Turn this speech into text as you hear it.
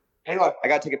Hang on, I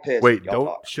gotta take a piss. Wait, Y'all don't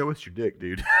talk. show us your dick,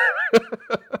 dude.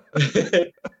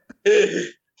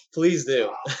 Please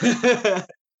do.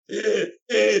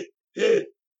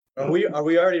 Are we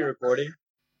already recording?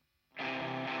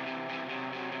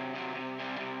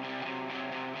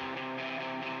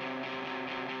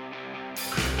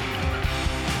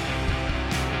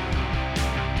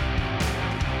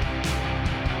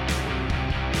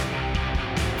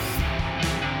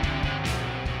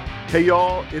 Hey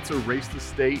y'all, it's a Race to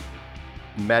State.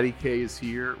 Matty K is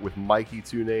here with Mikey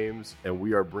Two Names, and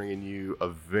we are bringing you a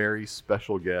very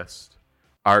special guest,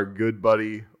 our good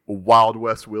buddy, Wild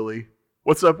West Willie.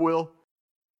 What's up, Will?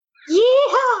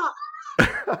 Yeehaw!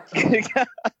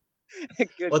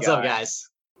 What's up, guys?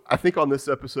 I think on this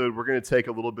episode, we're going to take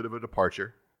a little bit of a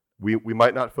departure. We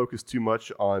might not focus too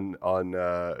much on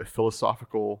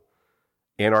philosophical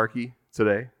anarchy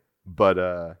today,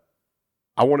 but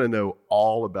I want to know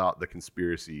all about the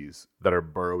conspiracies that are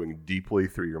burrowing deeply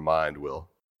through your mind, Will.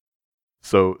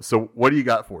 So what do you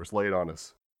got for us? Lay it on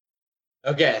us.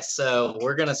 Okay, so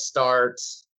we're going to start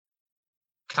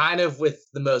kind of with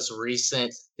the most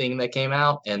recent thing that came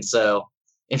out. And so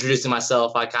introducing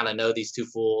myself, I kind of know these two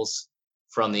fools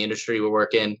from the industry we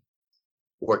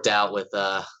worked out with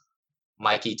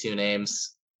Mikey Two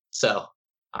Names. So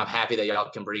I'm happy that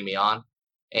y'all can bring me on.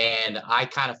 And I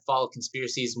kind of follow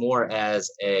conspiracies more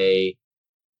as a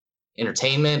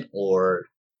entertainment or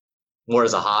more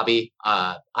as a hobby.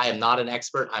 I am not an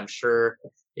expert. I'm sure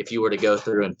if you were to go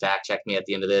through and fact check me at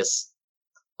the end of this,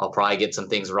 I'll probably get some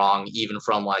things wrong, even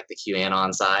from like the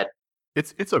QAnon side.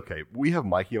 It's okay. We have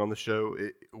Mikey on the show.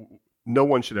 No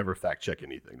one should ever fact check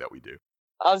anything that we do.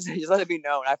 I was just letting it be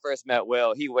known. When I first met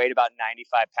Will, he weighed about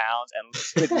 95 pounds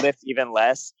and could lift even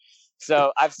less.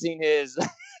 So I've seen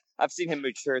him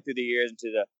mature through the years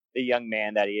into the young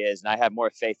man that he is, and I have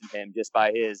more faith in him just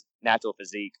by his natural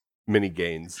physique. Many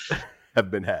gains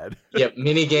have been had. Yep,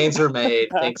 many gains were made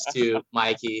thanks to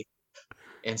Mikey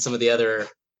and some of the other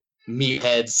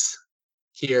meatheads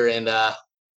here in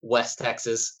West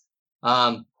Texas.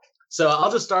 So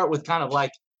I'll just start with kind of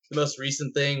like the most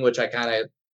recent thing, which I kind of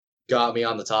got me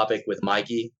on the topic with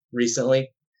Mikey recently,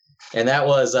 and that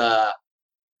was our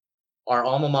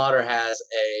alma mater has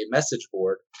a message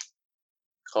board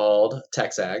called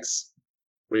TexAgs.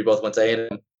 We both went to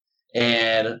A&M,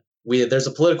 and there's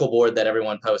a political board that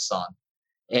everyone posts on,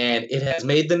 and it has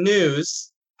made the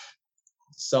news.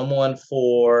 Someone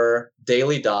for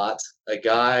Daily Dot, a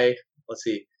guy, let's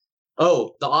see.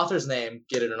 Oh, the author's name,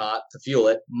 get it or not, to fuel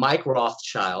it, Mike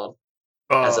Rothschild,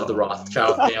 as of the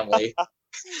Rothschild family.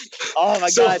 Oh my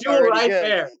so God! fuel right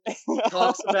there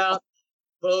talks about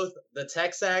both the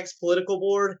TexAgs political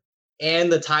board and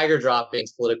the Tiger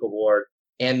Droppings political board,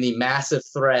 and the massive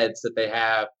threads that they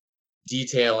have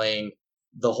detailing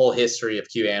the whole history of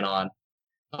QAnon.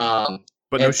 But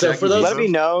no, so for those, let me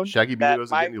know Shaggy Beto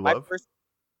doesn't get any love.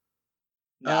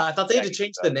 I thought they had to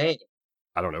change the name.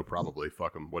 I don't know. Probably.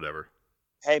 Fuck them. Whatever.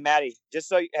 Hey, Matty, just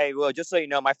so you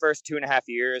know, my first 2.5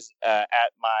 years at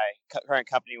my current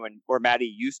company where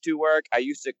Matty used to work, I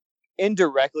used to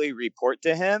indirectly report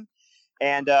to him.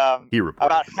 And He reported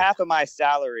about half my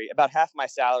salary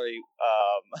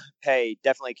pay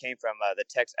definitely came from the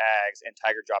TexAgs and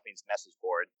Tiger Droppings message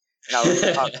board. And I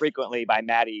was caught frequently by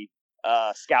Matty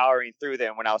scouring through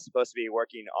them when I was supposed to be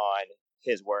working on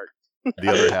his work. The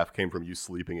other half came from you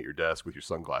sleeping at your desk with your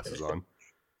sunglasses on.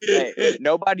 Hey,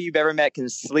 nobody you've ever met can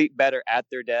sleep better at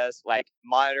their desk, like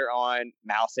monitor on,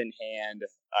 mouse in hand.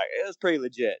 It was pretty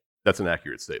legit. That's an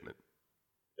accurate statement.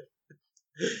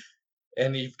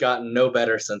 And you've gotten no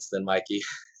better since then, Mikey.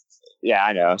 Yeah,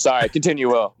 I know. Sorry, continue,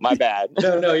 Will. My bad.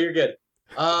 No, you're good.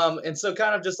 And so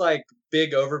kind of just like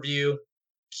big overview,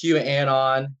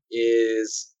 QAnon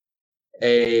is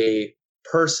a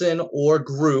person or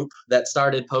group that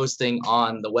started posting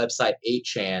on the website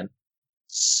 8chan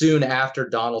soon after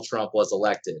Donald Trump was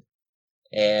elected.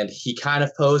 And he kind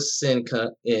of posts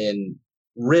in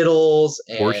riddles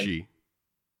and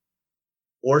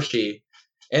or she.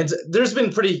 And there's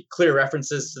been pretty clear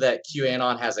references to that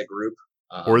QAnon has a group.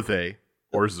 Or they,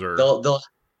 or Zer.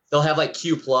 They'll have like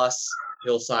Q+.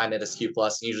 He'll sign it as Q+.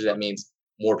 And usually that means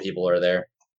more people are there.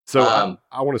 So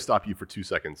I want to stop you for 2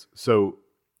 seconds. So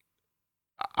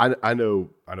I know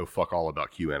fuck all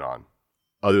about QAnon,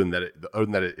 other than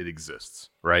that it exists,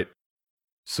 right?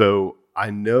 So I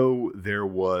know there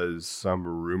was some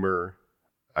rumor,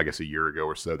 I guess a year ago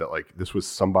or so, that like this was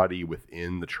somebody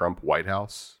within the Trump White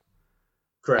House.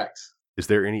 Correct. Is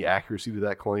there any accuracy to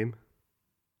that claim?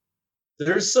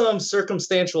 There's some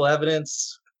circumstantial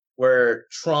evidence where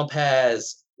Trump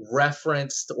has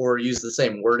referenced or used the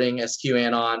same wording as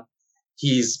QAnon.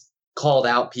 He's called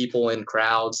out people in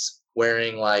crowds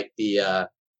wearing like the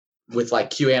with like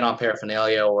QAnon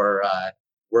paraphernalia, or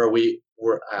where we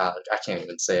were. I can't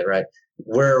even say it right.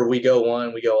 Where we go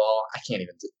one, we go all. I can't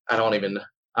even. I don't even.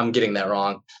 I'm getting that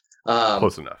wrong.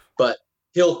 Close enough. But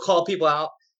he'll call people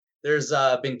out. There's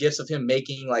been gifs of him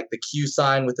making like the Q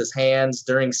sign with his hands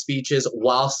during speeches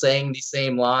while saying these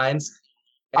same lines.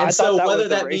 And I so thought whether was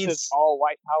the that racist means all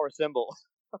white power symbol.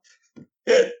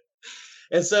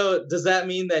 and so does that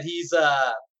mean that he's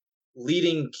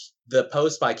leading the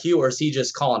post by Q, or is he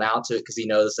just calling out to it because he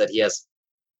knows that he has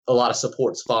a lot of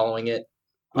supports following it?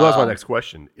 Well, that's my next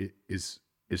question. Is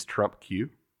Trump Q?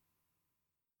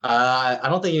 I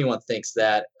don't think anyone thinks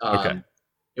that. Okay.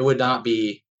 It would not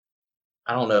be.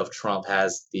 I don't know if Trump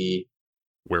has the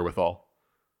Wherewithal.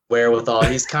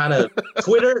 He's kind of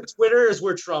Twitter is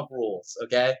where Trump rules.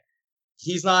 Okay.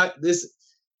 He's not this.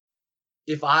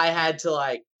 If I had to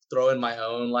like throw in my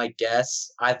own like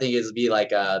guess, I think it'd be like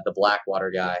the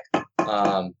Blackwater guy,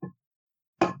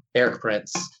 Eric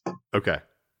Prince. Okay.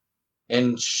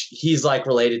 And he's like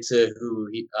related to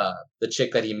the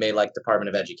chick that he made like Department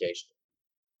of Education.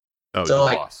 Oh, so the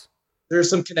like boss. There's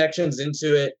some connections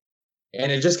into it,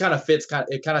 and it just kind of fits.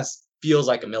 It kind of feels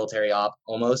like a military op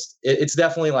almost. It's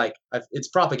definitely like it's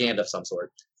propaganda of some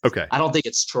sort. Okay. I don't think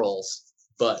it's trolls,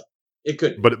 but it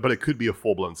could. But it could be a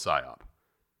full blown psyop.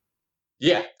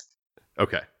 Yeah.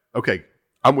 Okay.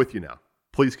 I'm with you now.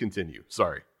 Please continue.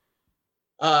 Sorry.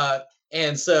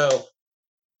 And so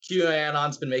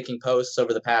QAnon's been making posts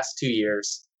over the past 2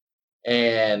 years.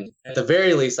 And at the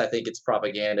very least, I think it's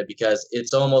propaganda because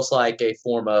it's almost like a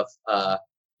form of,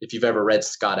 if you've ever read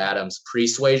Scott Adams,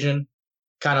 persuasion.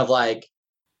 Kind of like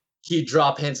he'd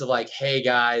drop hints of like, hey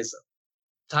guys,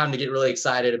 time to get really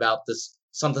excited about this.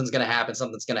 Something's going to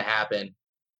happen.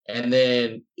 And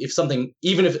then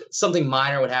even if something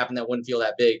minor would happen that wouldn't feel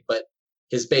that big, but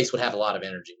his base would have a lot of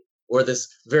energy, or this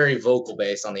very vocal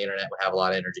base on the internet would have a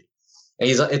lot of energy. And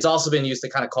it's also been used to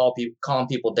kind of calm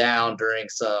people down during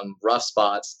some rough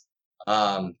spots,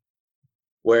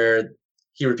 where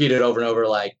he repeated over and over,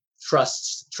 like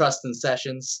trust in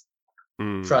sessions,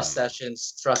 trust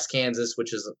sessions, trust Kansas,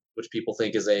 which people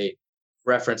think is a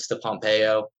reference to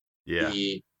Pompeo. Yeah.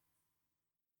 The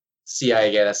CIA,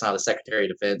 again, that's not the Secretary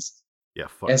of Defense. Yeah.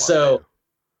 And so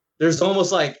there's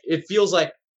almost like, it feels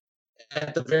like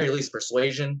at the very least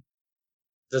persuasion.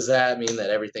 Does that mean that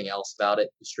everything else about it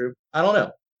is true? I don't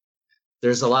know.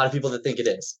 There's a lot of people that think it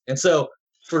is. And so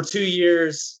for 2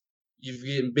 years,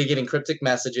 you've been getting cryptic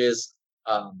messages.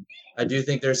 I do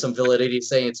think there's some validity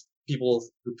saying it's people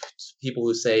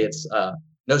who say it's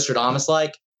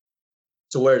Nostradamus-like,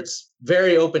 to where it's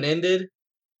very open-ended,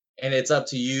 and it's up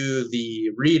to you, the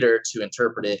reader, to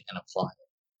interpret it and apply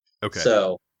it. Okay.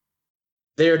 So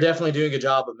they're definitely doing a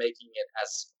job of making it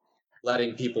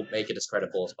letting people make it as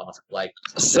credible as possible. Like,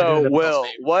 so Will,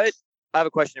 I have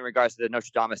a question in regards to the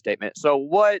Nostradamus statement. So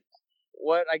what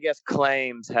I guess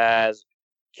claims has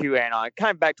QAnon,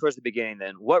 kind of back towards the beginning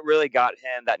then, what really got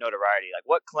him that notoriety? Like,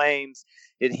 what claims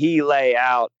did he lay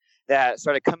out that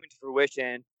started coming to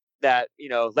fruition that,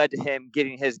 led to him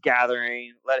getting his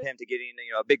gathering, led him to getting,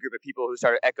 a big group of people who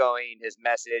started echoing his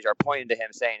message or pointing to him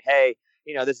saying, hey,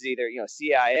 this is either,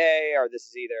 CIA, or this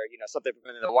is either, something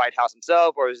from the White House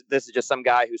himself, or this is just some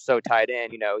guy who's so tied in,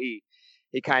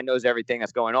 he kind of knows everything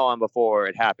that's going on before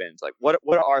it happens. Like, what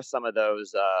are some of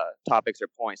those topics or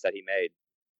points that he made?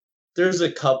 There's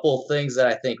a couple things that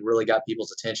I think really got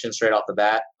people's attention straight off the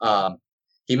bat.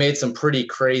 He made some pretty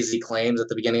crazy claims at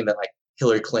the beginning that, like,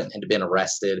 Hillary Clinton had been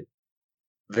arrested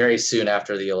very soon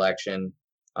after the election.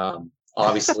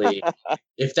 Obviously,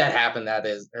 if that happened,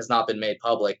 has not been made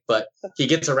public. But he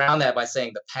gets around that by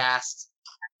saying the past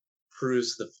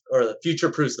proves the future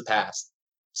proves the past.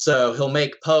 So he'll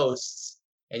make posts,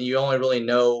 and you only really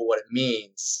know what it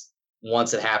means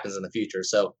once it happens in the future.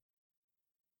 So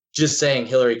just saying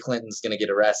Hillary Clinton's going to get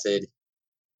arrested,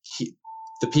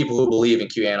 the people who believe in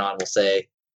QAnon will say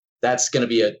that's going to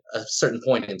be a certain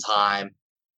point in time,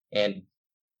 and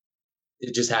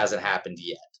it just hasn't happened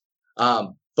yet.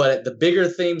 But the bigger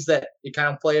themes that it kind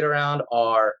of played around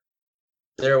are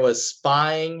there was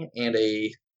spying and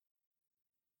a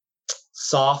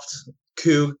soft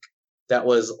coup that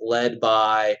was led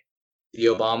by the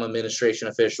Obama administration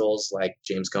officials like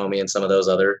James Comey and some of those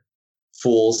other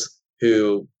fools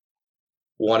who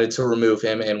wanted to remove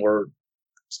him and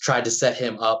tried to set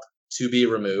him up to be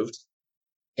removed.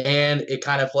 And it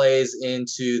kind of plays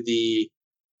into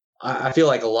I feel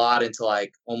like a lot into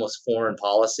like almost foreign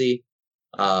policy.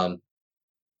 The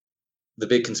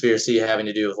big conspiracy having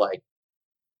to do with like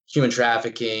human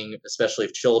trafficking, especially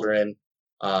of children,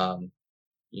 the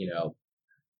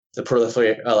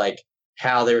proliferation, like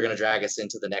how they were going to drag us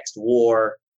into the next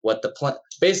war, what the plan,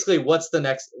 basically what's the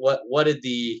next, what did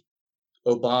the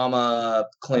Obama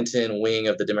Clinton wing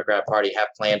of the Democrat Party have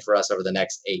planned for us over the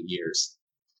next 8 years.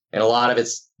 And a lot of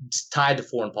it's tied to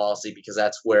foreign policy because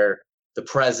that's where the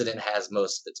president has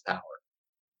most of its power.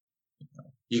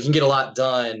 You can get a lot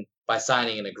done by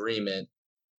signing an agreement.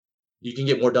 You can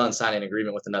get more done signing an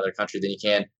agreement with another country than you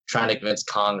can trying to convince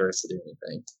Congress to do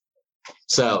anything.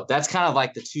 So that's kind of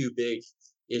like the two big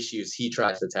issues he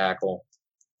tries to tackle.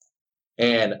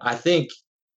 And I think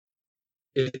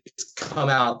it's come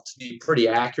out to be pretty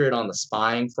accurate on the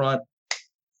spying front.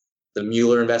 The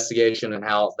Mueller investigation and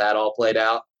how that all played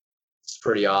out. It's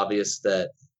pretty obvious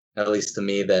that, at least to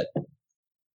me, that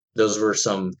those were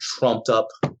some trumped up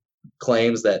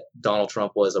claims that Donald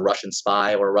Trump was a Russian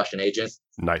spy or a Russian agent.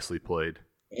 Nicely played.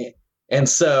 And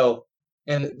so,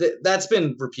 that's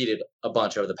been repeated a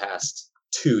bunch over the past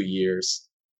 2 years.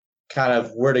 Kind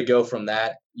of where to go from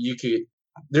that.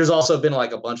 There's also been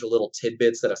like a bunch of little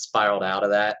tidbits that have spiraled out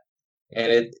of that.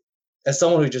 And as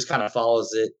someone who just kind of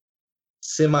follows it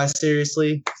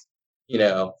semi-seriously,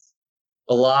 a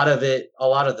lot of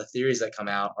the theories that come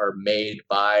out are made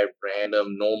by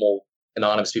random, normal,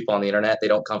 anonymous people on the internet. They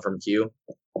don't come from Q.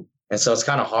 And so it's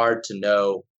kind of hard to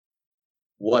know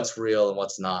what's real and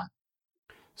what's not.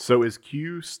 So is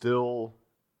Q still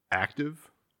active,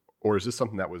 or is this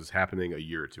something that was happening a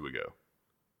year or two ago?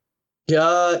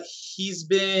 He's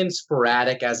been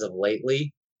sporadic as of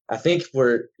lately. I think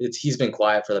he's been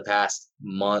quiet for the past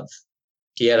month.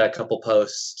 He had a couple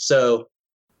posts. So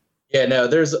yeah, no,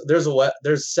 there's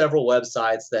several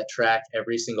websites that track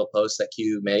every single post that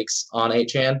Q makes on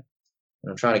 8chan.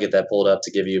 I'm trying to get that pulled up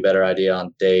to give you a better idea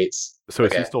on dates. So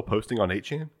is he still posting on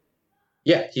 8chan?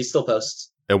 Yeah, he still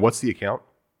posts. And what's the account?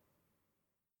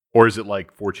 Or is it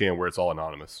like 4chan where it's all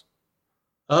anonymous?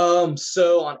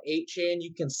 So on 8chan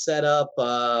you can set up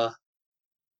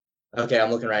okay,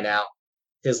 I'm looking right now.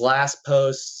 His last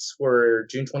posts were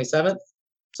June 27th.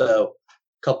 So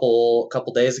couple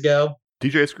days ago.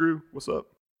 DJ Screw, what's up?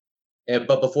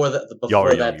 But before that,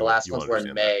 the last ones were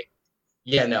in May. That.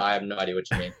 Yeah, no, I have no idea what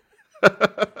you mean.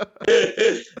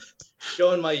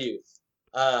 Showing my youth.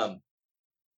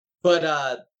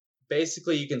 But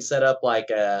basically you can set up like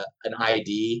an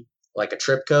ID, like a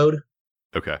trip code.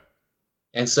 Okay.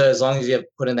 And so as long as you have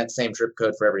put in that same trip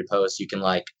code for every post, you can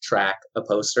like track a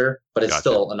poster, but it's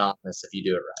still anonymous if you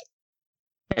do it right.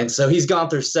 And so he's gone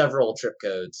through several trip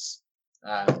codes.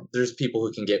 There's people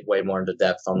who can get way more into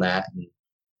depth on that. And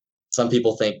some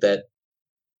people think that,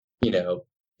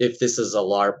 if this is a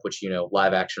LARP, which,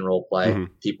 live action role play,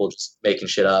 people just making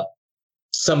shit up.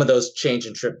 Some of those change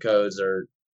in trip codes are,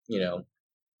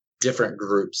 different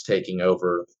groups taking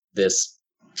over this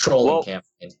trolling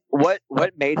campaign. What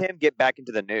made him get back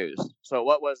into the news? So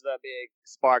what was the big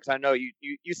sparks? I know you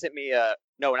sent me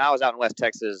when I was out in West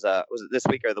Texas, was it this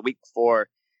week or the week before?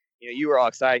 You were all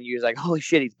excited. You was like, "Holy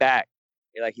shit, he's back!"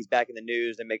 You're like, he's back in the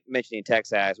news and mentioning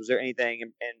Texas. Was there anything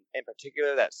in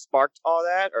particular that sparked all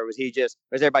that, or was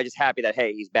everybody just happy that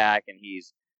hey, he's back and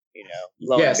he's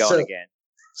low and going again?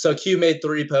 So Q made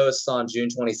 3 posts on June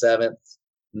 27th.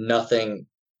 Nothing,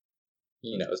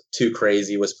 too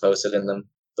crazy was posted in them.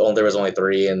 There was only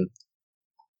 3, and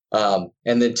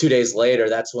then 2 days later,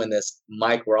 that's when this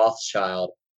Mike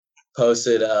Rothschild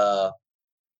posted a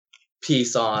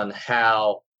piece on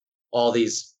how all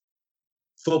these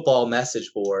football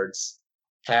message boards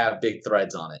have big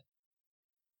threads on it,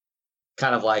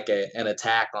 kind of like an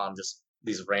attack on just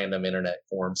these random internet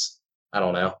forums. I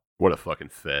don't know. What a fucking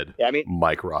fed. Yeah, I mean,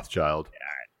 Mike Rothschild.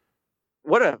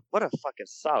 What a fucking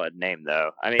solid name,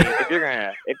 though. I mean,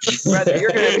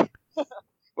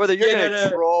 whether you're gonna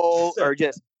troll or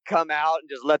just come out and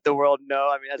just let the world know,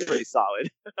 I mean, that's pretty solid.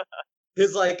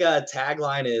 His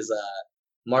tagline is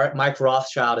Mike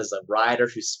Rothschild is a writer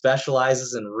who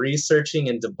specializes in researching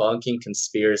and debunking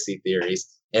conspiracy theories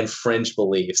and fringe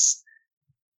beliefs.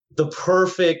 The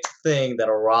perfect thing that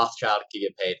a Rothschild could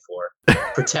get paid for.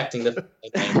 Protecting the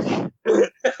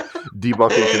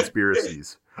debunking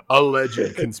conspiracies.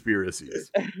 Alleged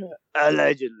conspiracies.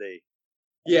 Allegedly.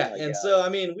 Yeah, and so, I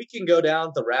mean, we can go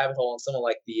down the rabbit hole on some of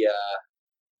the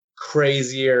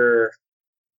crazier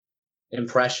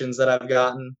impressions that I've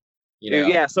gotten.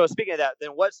 Yeah, so speaking of that, then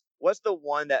what's the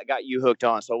one that got you hooked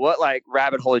on? So what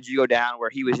rabbit hole did you go down where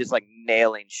he was just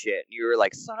nailing shit? You were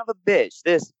like, son of a bitch,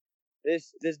 this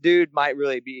dude might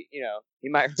really be, he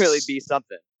might really be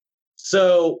something.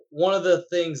 So one of the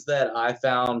things that I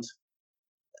found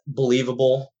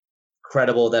believable,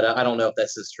 credible, that I don't know if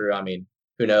this is true, I mean,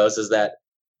 who knows, is that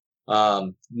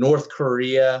North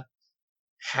Korea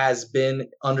has been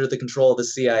under the control of the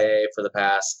CIA for the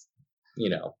past,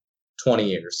 20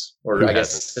 years, or Who I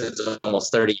guess it's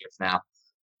almost 30 years now.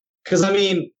 Because, I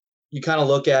mean, you kind of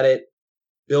look at it,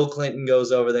 Bill Clinton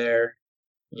goes over there,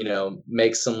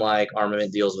 makes some like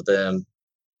armament deals with them.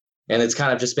 And it's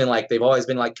kind of just been like, they've always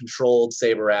been like controlled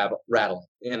saber rattling.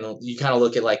 And you kind of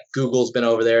look at like Google's been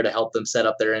over there to help them set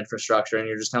up their infrastructure. And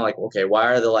you're just kind of like, okay, why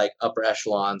are the like upper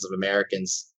echelons of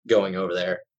Americans going over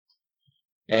there?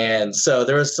 And so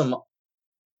there was some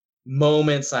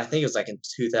moments, I think it was like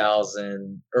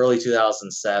in early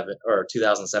 2007 or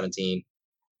 2017,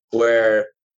 where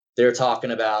they're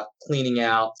talking about cleaning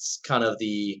out kind of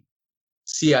the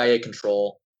CIA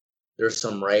control. There's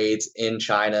some raids in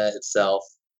China itself,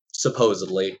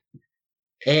 supposedly.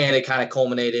 And it kind of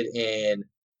culminated in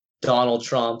Donald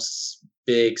Trump's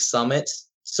big summit.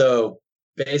 So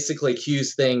basically,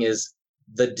 Q's thing is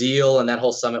the deal, and that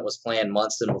whole summit was planned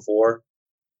months before.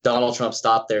 Donald Trump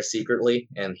stopped there secretly,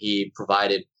 and he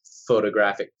provided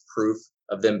photographic proof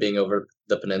of them being over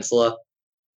the peninsula.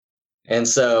 And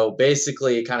so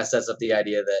basically, it kind of sets up the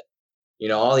idea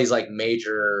that, all these like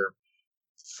major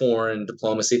foreign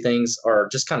diplomacy things are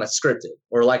just kind of scripted,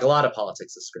 or like a lot of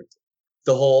politics is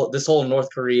scripted. This whole North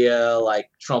Korea, like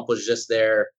Trump was just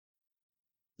there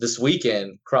this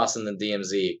weekend crossing the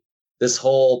DMZ. This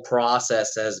whole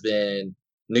process has been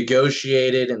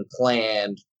negotiated and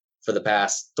planned for the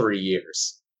past 3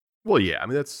 years. Well, yeah, I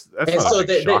mean that's not a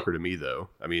big shocker to me, though.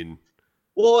 I mean,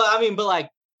 but like,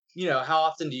 how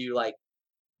often do you like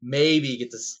maybe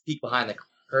get to peek behind the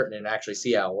curtain and actually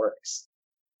see how it works?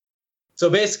 So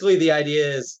basically, the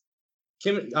idea is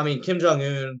Kim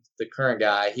Jong-un, the current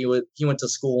guy, he went to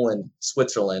school in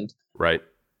Switzerland, right?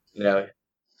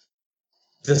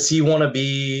 Does he want to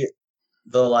be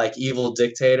the like evil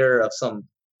dictator of some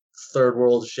third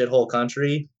world shithole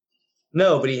country?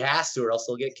 No, but he has to, or else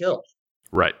he'll get killed.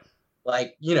 Right.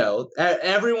 Like,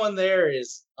 everyone there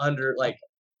is under, like,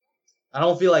 I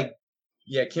don't feel like,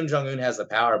 Kim Jong-un has the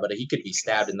power, but he could be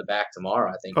stabbed in the back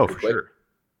tomorrow, I think. Oh, for sure.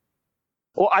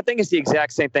 Well, I think it's the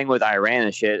exact same thing with Iran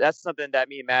and shit. That's something that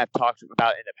me and Matt have talked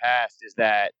about in the past, is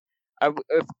that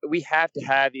if we have to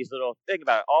have these little, think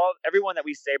about it, everyone that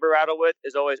we saber rattle with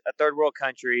is always a third world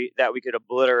country that we could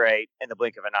obliterate in the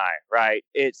blink of an eye, right?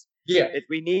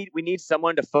 We need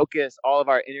someone to focus all of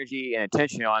our energy and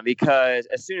attention on, because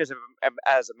as soon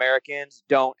as Americans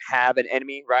don't have an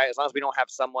enemy, right? As long as we don't have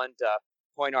someone to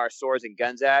point our swords and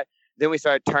guns at, then we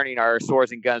start turning our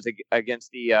swords and guns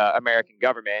against the American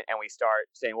government, and we start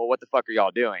saying, well, what the fuck are y'all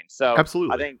doing? So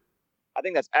absolutely. I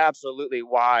think that's absolutely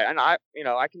why, and I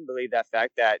can believe that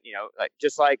fact that, like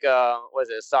just like was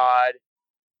it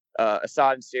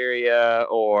Assad in Syria,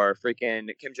 or freaking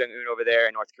Kim Jong-un over there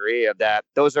in North Korea, that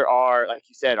those are our, like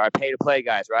you said, our pay-to-play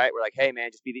guys, right? We're like, hey,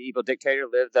 man, just be the evil dictator,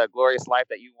 live the glorious life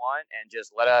that you want, and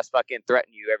just let us fucking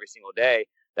threaten you every single day.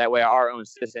 That way our own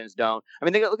citizens don't. I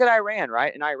mean, look at Iran,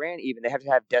 right? In Iran, even, they have to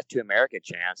have death to America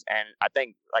chance. And I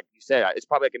think, like you said, it's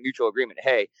probably like a mutual agreement.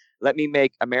 Hey, let me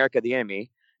make America the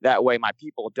enemy. That way my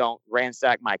people don't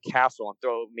ransack my castle and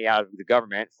throw me out of the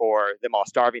government for them all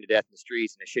starving to death in the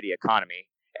streets in a shitty economy.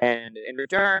 And in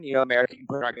return, America can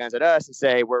put our guns at us and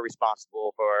say we're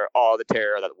responsible for all the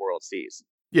terror that the world sees.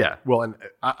 Yeah, well, and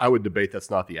I would debate that's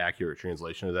not the accurate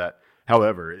translation of that.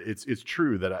 However, it's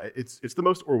true that it's the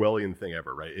most Orwellian thing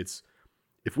ever, right? It's,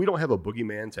 if we don't have a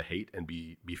boogeyman to hate and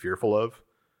be fearful of,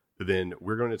 then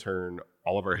we're going to turn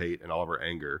all of our hate and all of our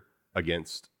anger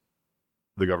against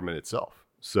the government itself.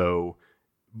 So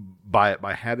by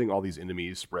having all these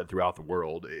enemies spread throughout the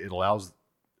world, it allows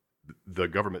the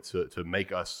government to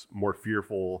make us more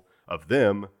fearful of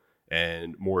them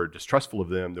and more distrustful of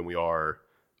them than we are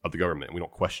of the government. We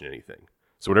don't question anything.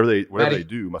 So whatever they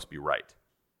do must be right.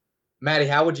 Maddie,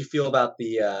 how would you feel about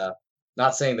the,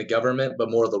 not saying the government, but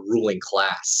more the ruling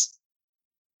class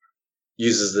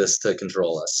uses this to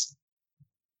control us?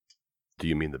 Do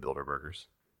you mean the Bilderbergers?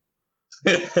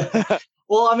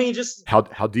 Well, I mean, just how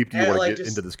deep do you want to get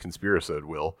into this conspiracide,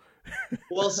 Will?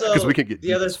 Well, so because we can get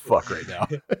deep as fuck right now.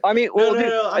 I mean, well,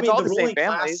 no. I mean, all the same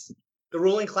families. The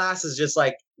ruling class is just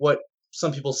like what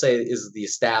some people say is the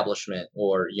establishment,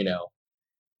 or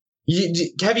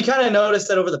have you kind of noticed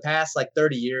that over the past like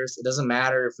 30 years, it doesn't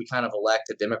matter if we kind of elect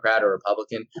a Democrat or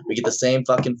Republican, we get the same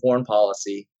fucking foreign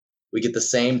policy, we get the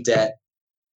same debt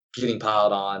getting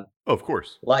piled on. Oh, of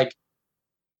course. Like,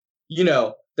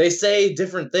 they say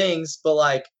different things, but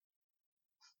like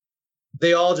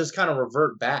they all just kind of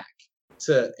revert back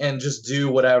to and just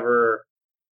do whatever.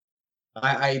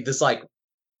 This like,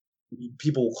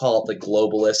 people call it the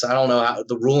globalists. I don't know how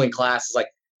the ruling class is like.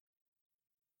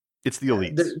 It's the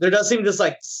elites. There does seem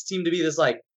to be this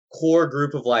like core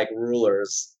group of like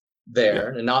rulers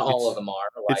there, Yeah. and not all It's- of them are.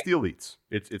 It's Like the elites.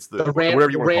 It's the The Rand-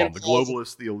 whatever you the want to call Rand them, the Pauls-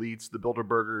 globalists, the elites, the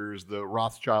Bilderbergers, the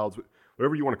Rothschilds,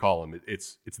 whatever you want to call them.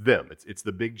 It's them. It's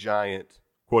the big giant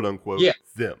quote unquote Yeah.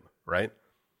 them, right?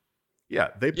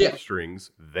 Yeah, they pull Yeah. the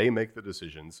strings. They make the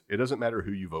decisions. It doesn't matter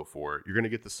who you vote for. You're going to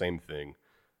get the same thing.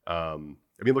 I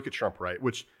mean, look at Trump, right?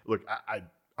 Which, look, I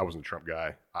wasn't a Trump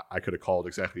guy. I could have called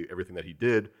exactly everything that he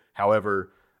did.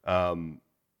 However,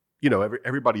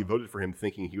 everybody voted for him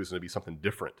thinking he was going to be something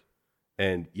different.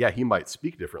 And yeah, he might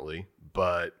speak differently,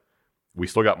 but we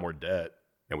still got more debt,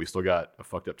 and we still got a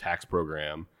fucked up tax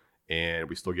program, and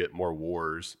we still get more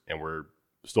wars, and we're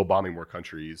still bombing more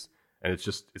countries. And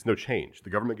it's no change. The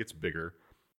government gets bigger.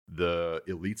 The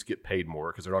elites get paid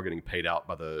more because they're all getting paid out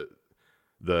by the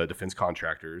defense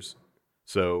contractors.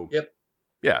 So, Yep.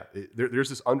 Yeah, there's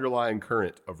this underlying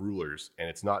current of rulers, and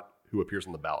it's not who appears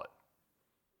on the ballot.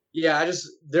 Yeah,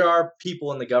 there are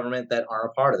people in the government that aren't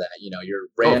a part of that. Your of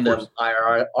random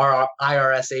course.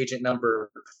 IRS agent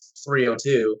number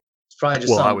 302. It's probably just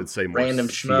Well, some I would say more random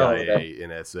schmo. CIA,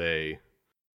 NSA.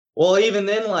 Well, even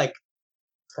then, like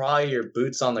probably your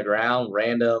boots on the ground,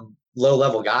 random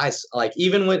low-level guys. Like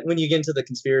even when you get into the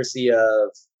conspiracy of,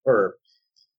 or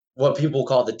what people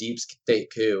call the deep state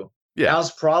coup, that Yeah,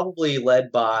 was probably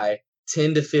led by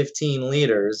 10 to 15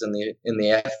 leaders in the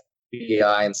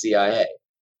FBI and CIA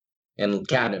and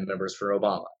cabinet members for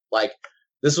Obama. Like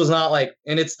this was not like,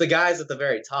 and it's the guys at the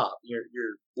very top. Your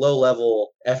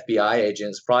low-level FBI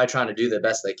agents probably trying to do the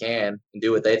best they can and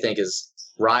do what they think is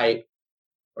right,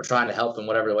 or trying to help in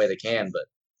whatever way they can.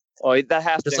 But that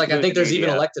has just to like I include think the there's even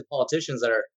media. elected politicians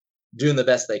that are doing the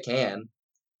best they can.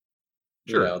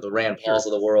 Sure. The Rand Pauls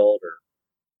of the world, or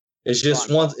it's just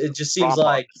it just seems Ron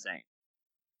like. Paul's the same.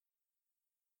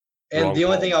 And Wrong the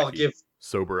only call, thing I'll Mikey. give,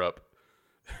 Sober up.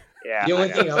 Yeah. the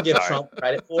only I know. thing I'll give Sorry. Trump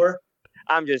credit for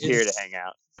I'm just here to is- hang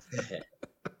out.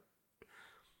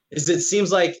 is it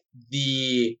seems like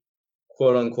the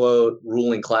quote unquote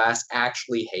ruling class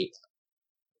actually hate him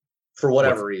for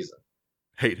whatever reason.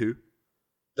 Hate who?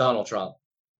 Donald Trump.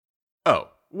 Oh,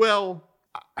 well,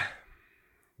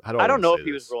 I don't know if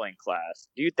he was ruling class.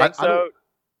 Do you I- think I don't- so?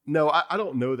 No, I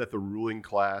don't know that the ruling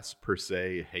class per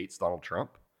se hates Donald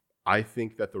Trump. I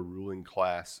think that the ruling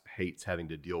class hates having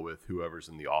to deal with whoever's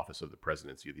in the office of the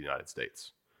presidency of the United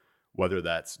States, whether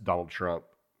that's Donald Trump,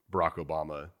 Barack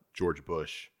Obama, George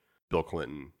Bush, Bill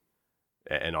Clinton,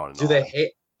 and on and Do on. they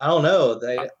hate? I don't know.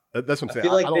 That's what I'm I saying.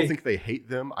 feel like I don't they- think they hate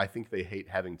them. I think they hate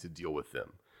having to deal with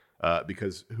them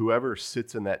because whoever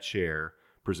sits in that chair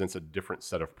presents a different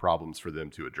set of problems for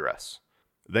them to address.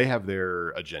 They have their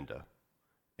agenda,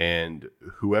 and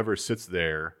whoever sits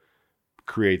there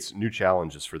creates new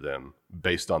challenges for them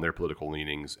based on their political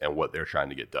leanings and what they're trying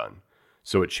to get done.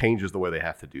 So it changes the way they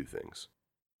have to do things.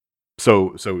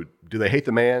 So do they hate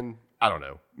the man? I don't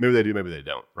know. Maybe they do, maybe they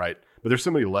don't, right? But there's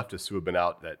so many leftists who have been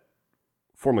out that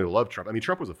formerly loved Trump. I mean,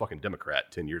 Trump was a fucking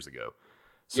Democrat 10 years ago.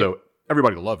 So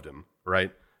everybody loved him,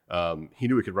 right? He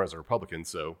knew he could run as a Republican,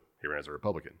 so he ran as a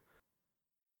Republican.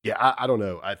 Yeah, I don't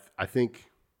know. I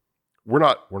think we're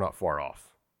not far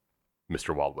off,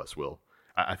 Mr. Wild West Will.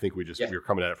 I think we're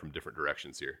coming at it from different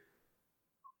directions here.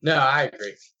 No, I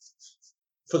agree.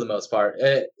 For the most part,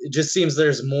 it just seems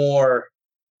there's more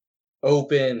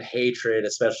open hatred,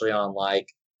 especially on like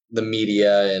the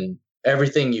media and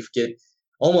everything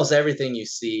almost everything you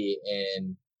see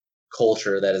in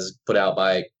culture that is put out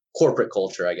by corporate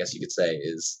culture, I guess you could say,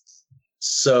 is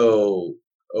so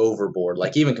overboard.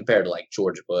 Like even compared to like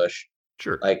George Bush,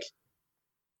 Sure. like.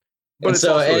 But And it's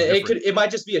so also a it different- it might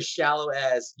just be as shallow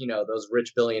as, those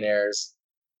rich billionaires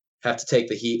have to take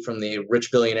the heat from the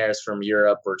rich billionaires from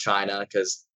Europe or China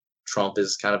because Trump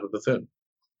is kind of a buffoon.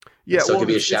 Yeah, So it could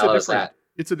be as shallow as different- that.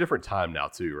 It's a different time now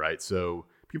too, right? So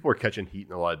people are catching heat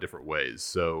in a lot of different ways.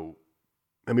 So,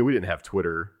 I mean, we didn't have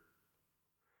Twitter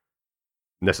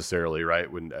necessarily,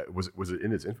 right? When was it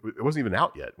in its? It wasn't even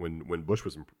out yet when Bush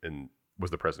was was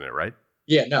the president, right?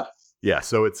 Yeah, no. Yeah,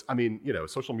 so it's, I mean,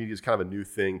 social media is kind of a new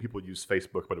thing. People use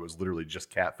Facebook, but it was literally just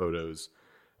cat photos.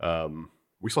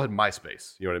 We still had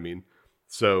MySpace, you know what I mean?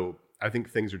 So I think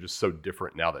things are just so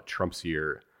different now that Trump's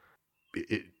here.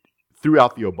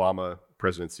 Throughout the Obama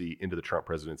presidency into the Trump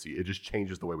presidency, it just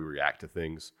changes the way we react to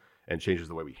things and changes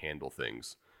the way we handle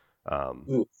things.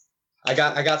 I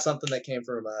got something that came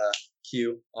from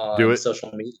Q on Do it.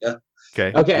 social media.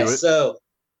 Okay. Okay, do it. so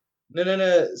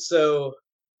no. So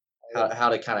how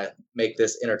to kind of make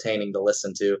this entertaining to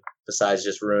listen to besides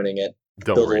just ruining it.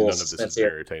 Don't build a worry, little none of this suspense is here.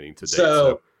 very entertaining to date.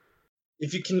 So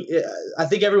if you can, I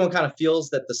think everyone kind of feels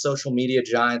that the social media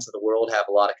giants of the world have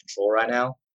a lot of control right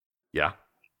now. Yeah.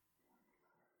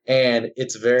 And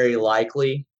it's very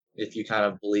likely, if you kind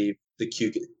of believe the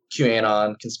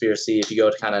QAnon conspiracy, if you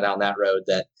go kind of down that road,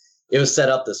 that it was set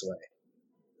up this way.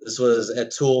 This was a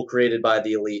tool created by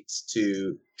the elites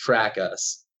to track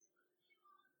us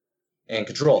and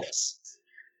control us.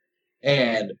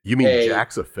 And you mean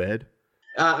Jack's a Fed?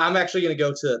 I'm actually going to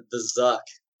go to the Zuck.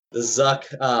 The Zuck.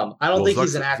 I don't think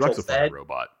he's an actual Zuck's a Fed. fucking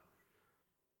robot.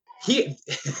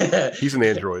 He's an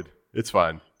android. It's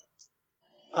fine.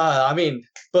 I mean,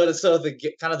 but so the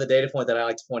kind of the data point that I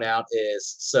like to point out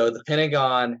is, so the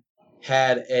Pentagon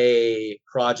had a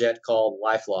project called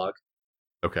LifeLog.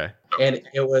 Okay. And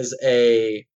it was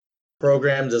a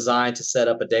program designed to set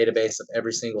up a database of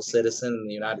every single citizen in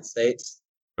the United States.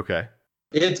 Okay.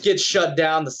 It gets shut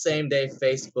down the same day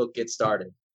Facebook gets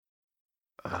started.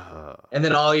 And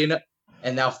then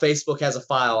and now Facebook has a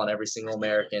file on every single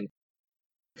American.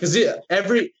 Because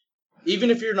even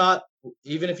if you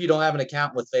don't have an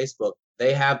account with Facebook,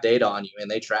 they have data on you and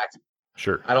they track you.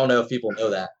 Sure. I don't know if people know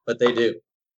that, but they do.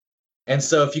 And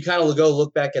so if you kind of go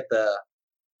look back at the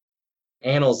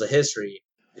annals of history,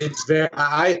 it's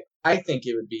I think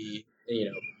it would be,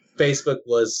 Facebook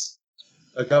was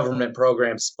a government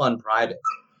program spun private.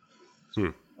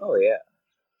 Oh yeah.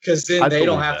 Because then they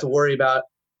don't have to worry about,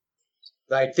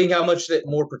 like, think how much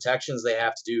more protections they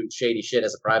have to do shady shit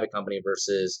as a private company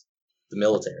versus the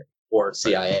military or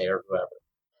CIA or whoever.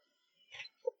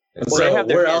 And well, they have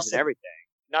their hands in everything.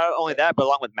 Not only that, but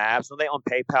along with Maps, don't they own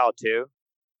PayPal too?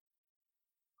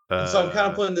 So I'm kind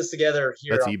of putting this together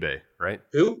here. That's eBay, right?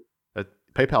 Who?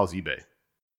 PayPal's eBay.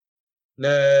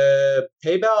 No,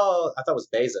 PayPal, I thought was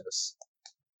Bezos.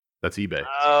 That's eBay.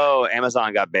 Oh,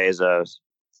 Amazon got Bezos.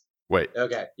 Wait.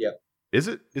 Okay, yeah. Is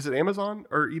it Amazon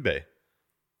or eBay?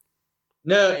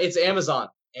 No, it's Amazon.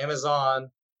 Amazon,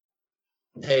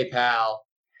 PayPal,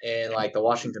 and like the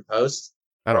Washington Post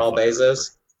are all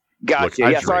Bezos.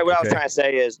 Gotcha. Yeah, sorry. What I was trying to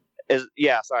say is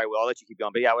sorry. Well, I'll let you keep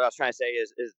going. But yeah, what I was trying to say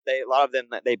is a lot of them,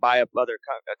 they buy up other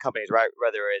companies, right?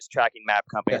 Whether it's tracking map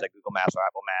companies like Google Maps or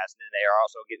Apple Maps, and then they are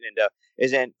also getting into.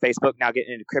 Isn't Facebook now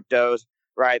getting into cryptos?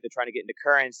 Right? They're trying to get into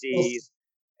currencies.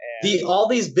 All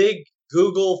these big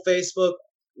Google, Facebook,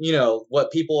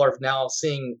 what people are now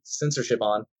seeing censorship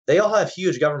on. They all have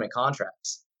huge government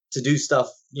contracts to do stuff.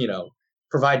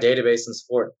 Provide database and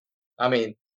support. I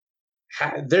mean,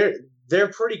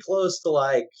 they're pretty close to,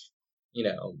 like,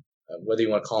 whether you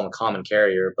want to call them a common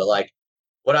carrier, but like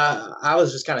what I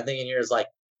was just kind of thinking here is, like,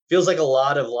 feels like a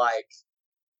lot of like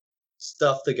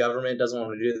stuff the government doesn't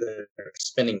want to do, they're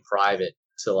spending private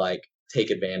to like take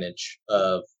advantage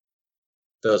of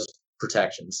those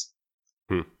protections.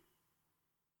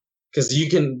 Because you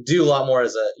can do a lot more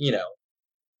as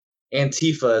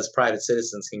Antifa as private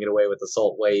citizens can get away with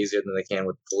assault way easier than they can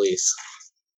with the police.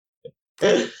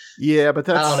 Yeah, but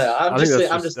that's, I don't know. I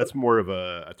think that's more of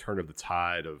a turn of the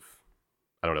tide of,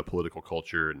 I don't know, political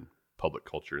culture and public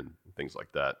culture and things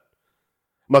like that.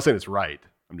 I'm not saying it's right.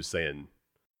 I'm just saying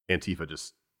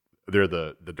Antifa they're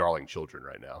the darling children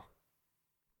right now.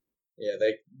 Yeah,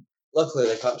 luckily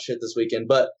they caught shit this weekend,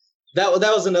 but that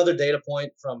was another data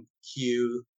point from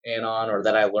QAnon, or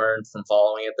that I learned from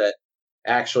following it, that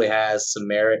actually has some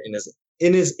merit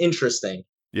and is interesting.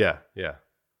 Yeah.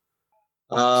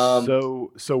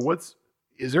 So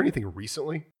is there anything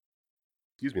recently?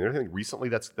 Excuse me, is there anything recently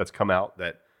that's come out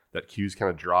that Q's kind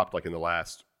of dropped, like in the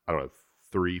last, I don't know,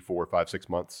 3, 4, 5, 6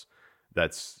 months,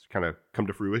 that's kind of come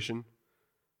to fruition?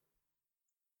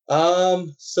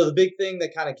 So the big thing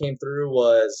that kind of came through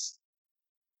was,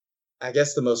 I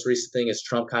guess the most recent thing is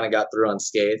Trump kind of got through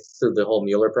unscathed through the whole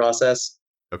Mueller process.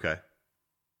 Okay.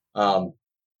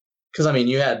 Because I mean,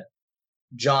 you had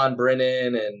John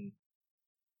Brennan and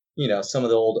some of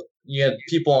the you had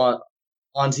people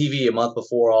on TV a month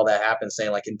before all that happened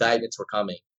saying like indictments were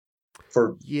coming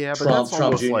for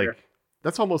Trump Jr.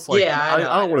 That's almost like, I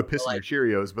don't want to piss in like, your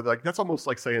Cheerios, but like that's almost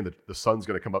like saying that the sun's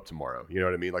going to come up tomorrow. You know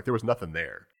what I mean? Like there was nothing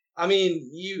there. I mean,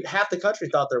 half the country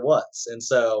thought there was, and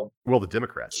so the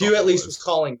Democrats. Q at least was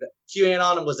calling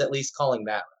QAnon was at least calling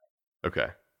that right. Okay.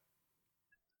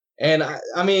 And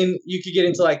I mean, you could get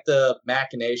into like the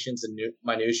machinations and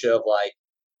minutia of like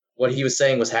what he was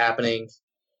saying was happening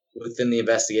within the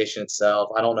investigation itself.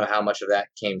 I don't know how much of that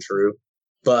came true,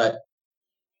 but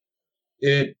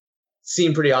it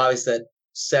seemed pretty obvious that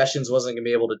Sessions wasn't going to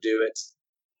be able to do it.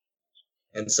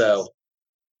 And so,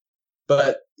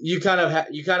 but you kind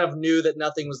of knew that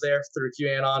nothing was there through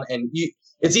QAnon, and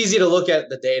it's easy to look at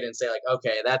the data and say like,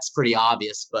 okay, that's pretty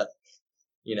obvious, but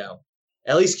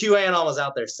at least QAnon was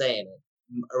out there saying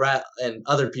it, and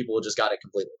other people just got it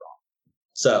completely wrong.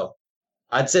 So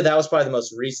I'd say that was probably the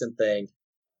most recent thing.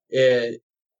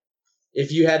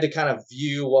 If you had to kind of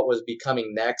view what was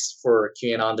becoming next for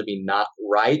QAnon to be not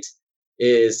right,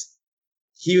 is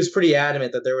he was pretty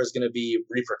adamant that there was going to be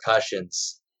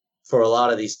repercussions for a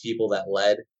lot of these people that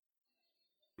led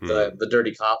the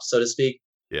dirty cops, so to speak.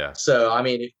 Yeah. So, I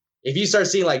mean, if you start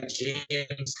seeing like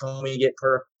James Comey get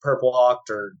perp walked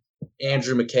or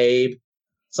Andrew McCabe,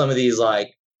 some of these like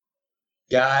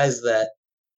guys that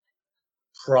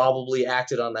probably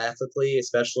acted unethically,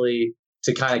 especially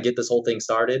to kind of get this whole thing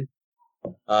started,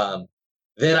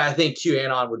 then I think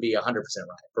QAnon would be 100% right.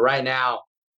 But right now,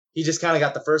 he just kind of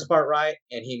got the first part right,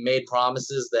 and he made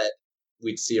promises that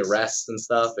we'd see arrests and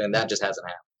stuff, and that just hasn't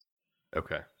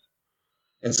happened. Okay.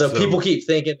 And so people keep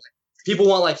thinking, people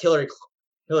want like Hillary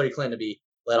Clinton to be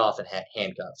let off in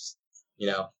handcuffs, you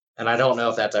know? And I don't know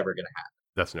if that's ever going to happen.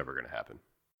 That's never going to happen.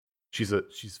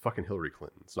 She's fucking Hillary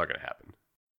Clinton. It's not going to happen.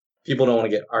 People don't want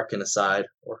to get Arkansas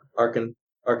or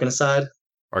Arkansas.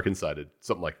 Arkancided,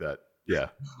 something like that. Yeah.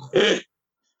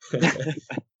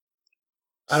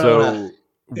 So,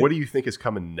 what do you think is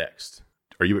coming next?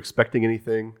 Are you expecting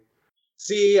anything?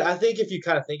 See, I think if you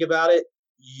kind of think about it,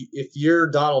 if you're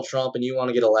Donald Trump and you want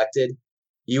to get elected,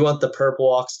 you want the perp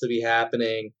walks to be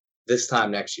happening this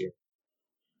time next year.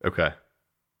 Okay.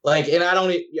 Like, and I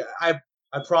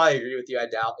probably agree with you. I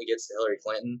doubt it gets to Hillary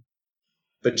Clinton,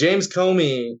 but James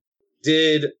Comey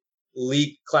did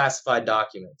leak classified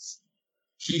documents.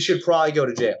 He should probably go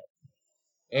to jail.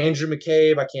 Andrew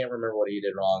McCabe, I can't remember what he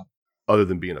did wrong. Other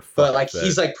than being a fucking but like fed.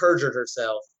 he's like perjured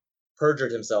himself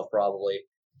probably.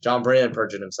 John Brennan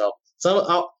perjured himself.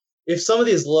 If some of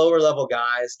these lower level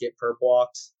guys get perp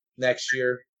walked next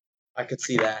year, I could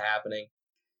see that happening.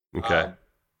 Okay.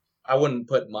 I wouldn't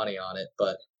put money on it,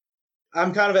 but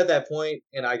I'm kind of at that point,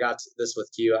 and I got this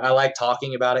with Q. I like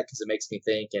talking about it because it makes me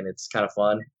think, and it's kind of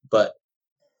fun. But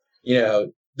you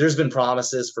know, there's been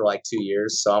promises for like 2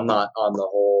 years, so I'm not on the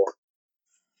whole.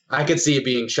 I could see it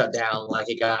being shut down. Like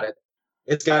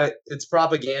its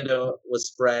propaganda was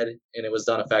spread, and it was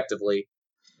done effectively.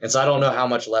 And so I don't know how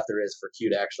much left there is for Q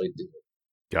to actually do it.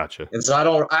 Gotcha. And so I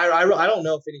don't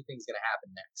know if anything's going to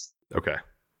happen next. Okay.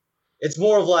 It's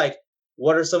more of like,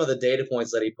 what are some of the data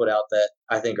points that he put out that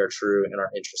I think are true and are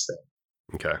interesting?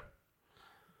 Okay.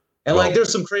 And like,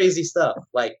 there's some crazy stuff.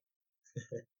 Like,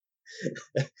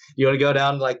 you want to go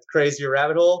down like crazier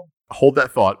rabbit hole? Hold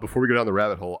that thought. Before we go down the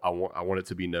rabbit hole, I want it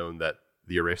to be known that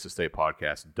the Erased Estate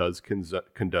podcast does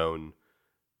condone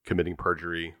committing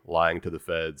perjury, lying to the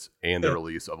feds, and the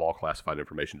release of all classified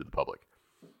information to the public.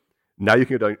 Now you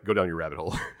can go down your rabbit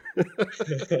hole.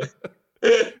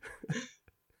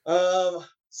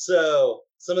 So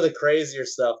some of the crazier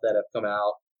stuff that have come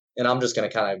out, and I'm just going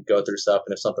to kind of go through stuff,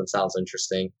 and if something sounds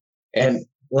interesting, and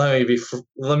let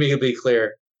me be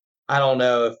clear, I don't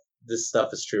know if this stuff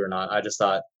is true or not. I just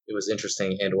thought it was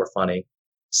interesting and or funny.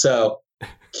 So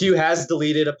Q has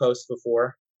deleted a post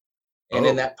before, and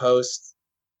in that post,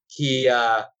 he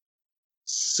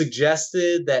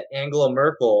suggested that Angela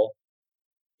Merkel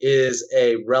is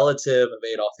a relative of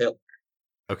Adolf Hitler.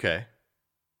 Okay.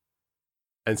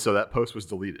 And so that post was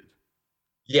deleted.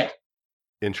 Yeah.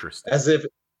 Interesting. As if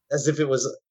it was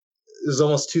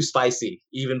almost too spicy,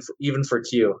 even for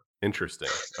Q. Interesting.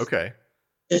 Okay.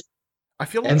 I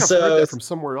feel like I've heard that from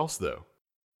somewhere else, though.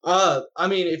 I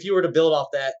mean, if you were to build off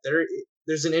that,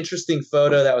 there's an interesting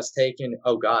photo that was taken.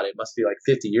 Oh God, it must be like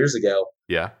 50 years ago.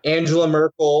 Yeah. Angela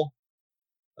Merkel,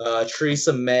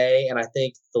 Theresa May, and I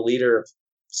think the leader of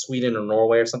Sweden or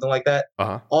Norway or something like that.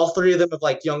 Uh-huh. All three of them have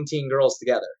like young teen girls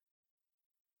together.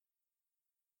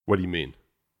 What do you mean?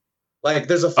 Like,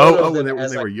 there's a photo of them when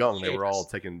they like were young, they were all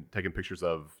taking pictures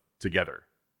of together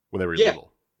when they were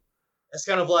little. It's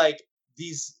kind of like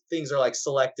these things are like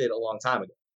selected a long time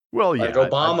ago. Well, yeah, like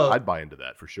Obama. I'd buy into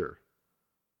that for sure.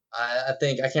 I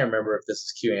think I can't remember if this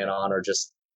is QAnon or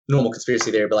just normal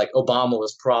conspiracy theory, but like Obama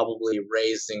was probably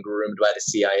raised and groomed by the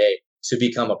CIA to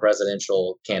become a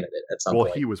presidential candidate at some point.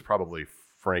 Well, he was probably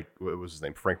Frank. What was his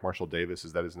name? Frank Marshall Davis.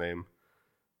 Is that his name?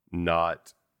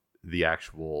 Not the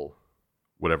actual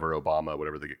whatever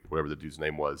the dude's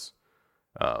name was.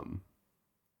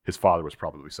 His father was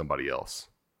probably somebody else.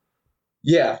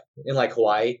 Yeah, in like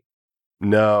Hawaii.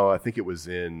 No, I think it was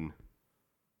in.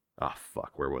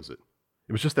 Where was it?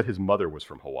 It was just that his mother was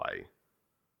from Hawaii,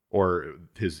 or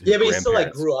his but he still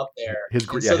like grew up there. His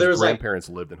grandparents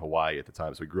lived in Hawaii at the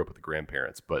time, so he grew up with the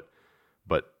grandparents. But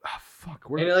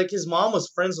and like his mom was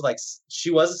friends with she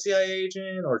was a CIA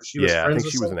agent, or she was friends with. I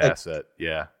think she was an asset.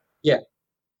 Yeah. Yeah,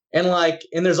 and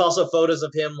there's also photos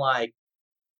of him like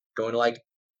going to like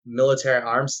military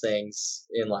arms things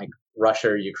in like Russia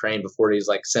or Ukraine before he's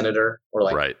like senator or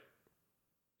like right.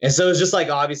 And so it's just like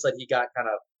obvious that he got kind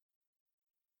of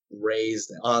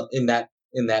raised in that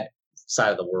side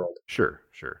of the world. Sure.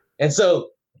 And so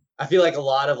I feel like a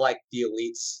lot of like the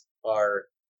elites are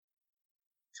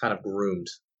kind of groomed.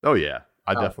 Oh yeah,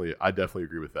 I definitely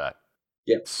agree with that.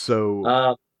 Yeah.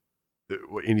 So,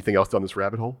 anything else down this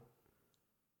rabbit hole?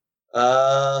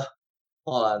 Hold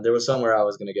on. There was somewhere I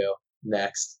was going to go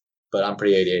next, but I'm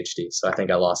pretty ADHD, so I think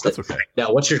I lost it. That's okay.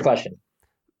 Now, what's your question?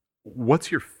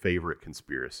 What's your favorite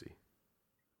conspiracy?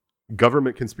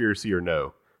 Government conspiracy or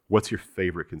no? What's your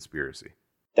favorite conspiracy?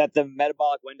 That the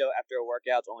metabolic window after a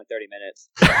workout's only 30 minutes.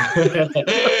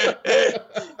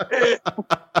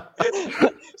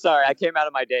 Sorry, I came out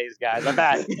of my daze, guys. I'm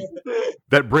back.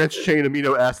 That branch chain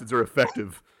amino acids are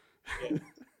effective.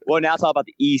 Well, now it's all about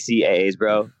the ECAs,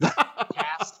 bro.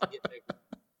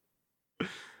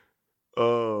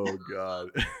 Oh,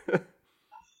 God.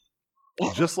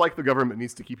 Just like the government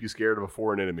needs to keep you scared of a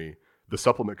foreign enemy, the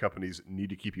supplement companies need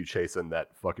to keep you chasing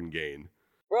that fucking gain.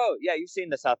 Bro, yeah, you've seen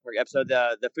the South Park episode.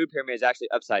 The food pyramid is actually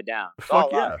upside down.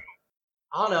 Fuck yeah.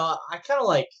 I don't know. I kind of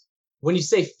like, when you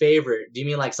say favorite, do you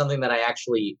mean like something that I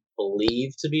actually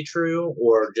believe to be true,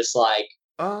 or just like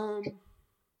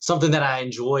something that I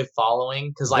enjoy following?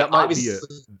 Because like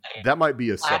that might be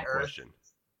a sub question.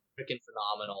 Freaking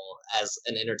phenomenal as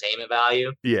an entertainment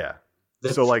value. Yeah.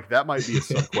 So like that might be a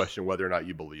sub question whether or not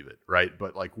you believe it, right?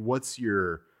 But like, what's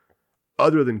your,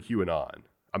 other than QAnon?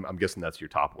 I'm guessing that's your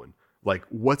top one. Like,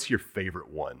 what's your favorite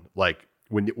one? Like,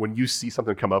 when you see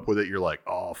something come up with it, you're like,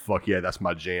 oh, fuck yeah, that's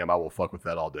my jam. I will fuck with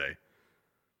that all day.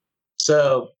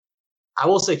 So, I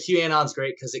will say QAnon's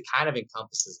great because it kind of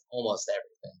encompasses almost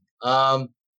everything.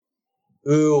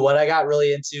 What I got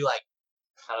really into, like,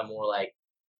 kind of more like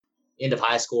end of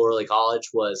high school, early college,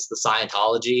 was the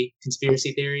Scientology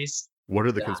conspiracy theories. What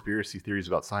are the conspiracy theories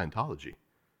about Scientology?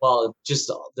 Well,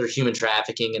 just they're human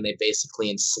trafficking, and they basically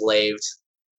enslaved.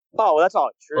 Oh, well, that's all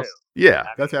true. Yeah,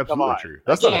 that's absolutely true.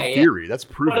 That's not a theory. That's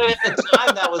proven. But at the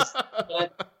time, that was.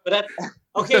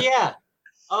 Okay, yeah.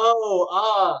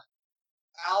 Oh,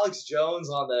 Alex Jones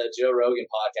on the Joe Rogan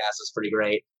podcast was pretty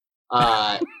great.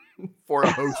 For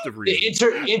a host of reasons. The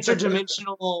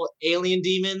interdimensional alien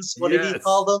demons. What did he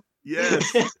call them?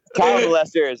 Yes. Child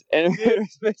molesters.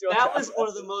 That was one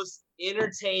of the most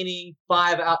entertaining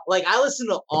 5 hours. Like, I listened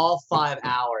to all 5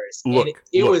 hours. Look,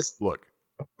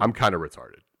 I'm kind of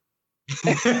retarded.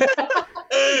 Dude,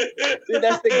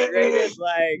 that's the greatest,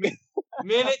 like,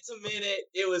 minute to minute,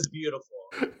 it was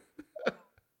beautiful.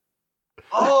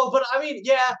 Oh, but I mean,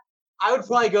 yeah, I would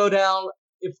probably go down,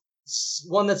 if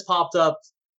one that's popped up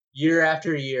year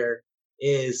after year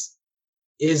is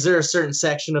there a certain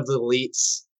section of the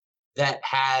elites that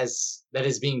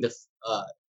is being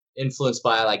influenced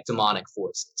by like demonic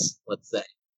forces? Let's say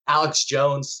Alex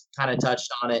Jones kind of touched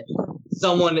on it.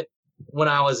 Someone when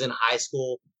I was in high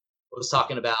school was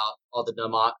talking about all the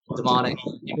demonic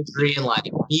imagery and like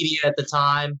media at the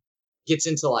time. Gets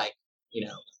into like,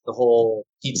 the whole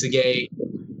Pizzagate,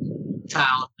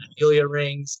 child pedophilia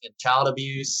rings and child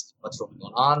abuse. What's really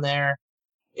going on there?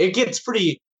 It gets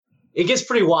pretty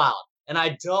wild. And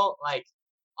I don't like,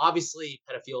 obviously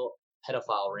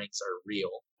pedophile rings are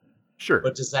real. Sure.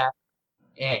 But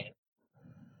and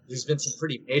there's been some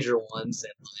pretty major ones,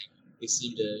 and like they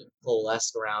seem to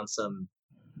coalesce around some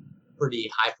pretty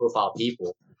high profile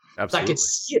people. Absolutely. So I could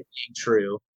see it being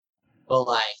true, but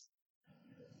like,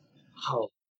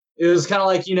 it was kind of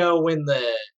like, when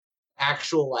the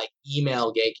actual like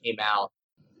email gate came out,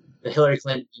 the Hillary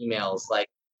Clinton emails, like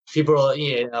people were,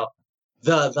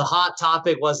 the hot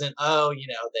topic wasn't,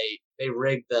 they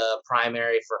rigged the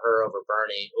primary for her over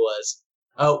Bernie. It was,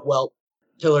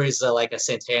 Hillary's like a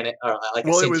satanic pedophile.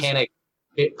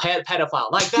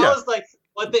 Like that was like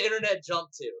what the internet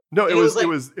jumped to. No, it was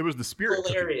the spirit.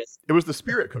 Hilarious. Cooking. It was the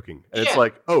spirit cooking, and it's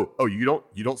like, oh, you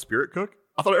don't spirit cook?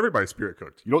 I thought everybody spirit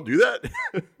cooked. You don't do that?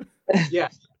 Yeah.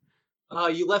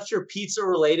 You left your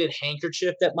pizza-related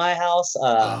handkerchief at my house.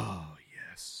 Oh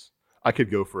yes, I could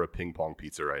go for a ping pong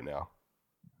pizza right now.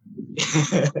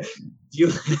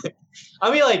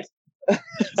 I mean, like,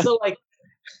 so like,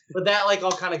 but that like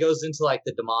all kind of goes into like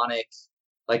the demonic,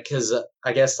 like, because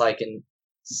I guess like in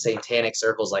satanic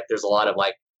circles, like there's a lot of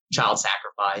like child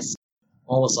sacrifice,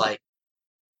 almost like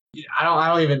I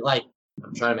don't even like.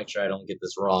 I'm trying to make sure I don't get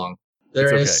this wrong.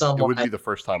 There is someone. It would be the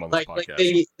first time on this podcast.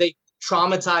 Like they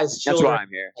traumatize children. That's why I'm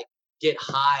here. Like, get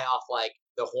high off like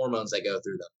the hormones that go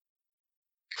through them.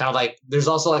 Kind of like there's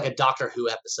also like a Doctor Who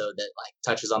episode that like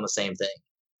touches on the same thing.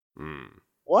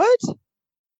 What?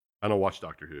 I don't watch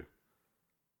Doctor Who.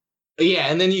 But yeah,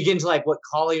 and then you get into like what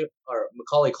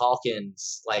Macaulay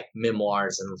Culkin's like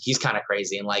memoirs, and he's kind of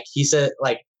crazy. And like he said,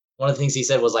 like one of the things he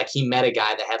said was like he met a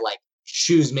guy that had like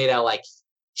shoes made out of like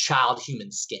child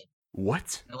human skin.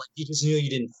 What? And like you just knew you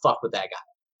didn't fuck with that guy.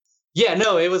 Yeah,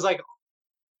 no, it was like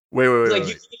Wait. Like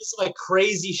you can do some like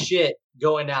crazy shit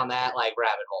going down that like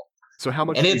rabbit hole. So how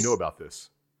much And do you know about this?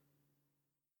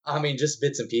 I mean, just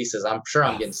bits and pieces. I'm sure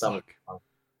I'm getting some.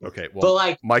 Okay, well, But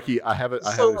like, Mikey, I have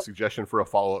a suggestion for a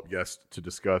follow-up guest to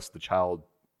discuss the child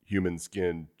human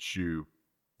skin shoe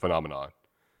phenomenon.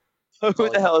 Who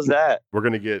the hell is that? We're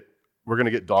gonna get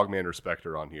Dogman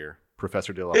Respecter on here,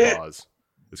 Professor De La Paz.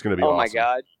 It's gonna be awesome. Oh my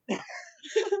god.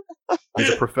 He's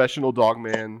a professional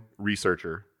dogman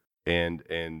researcher, and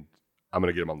I'm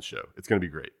gonna get him on the show. It's gonna be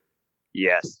great.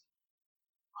 Yes.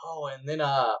 Oh, and then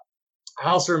I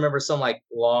also remember some like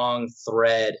long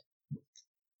thread,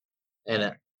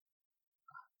 and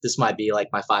this might be like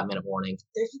my 5-minute warning.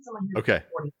 There's just someone here. Okay.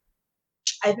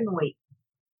 I've been waiting.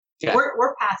 Okay.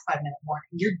 We're past 5-minute warning.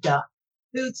 You're done.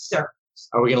 Food served.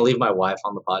 Are we gonna leave my wife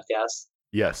on the podcast?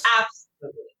 Yes.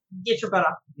 Absolutely. Get your butt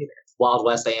off the computer. Wild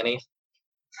West Annie.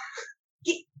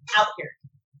 Get out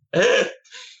here.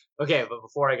 Okay, but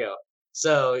before I go,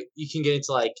 so you can get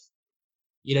into like,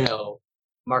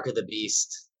 Mark of the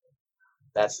Beast,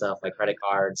 that stuff, like credit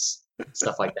cards,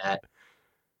 stuff like that.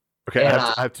 Okay, And,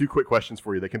 I have 2 quick questions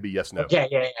for you. They can be yes, no. Okay,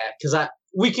 yeah, because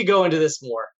we could go into this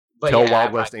more. But Tell yeah,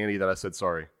 Wild West Annie that I said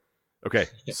sorry. Okay,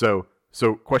 so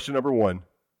question number 1: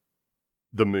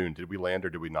 the moon. Did we land or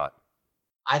did we not?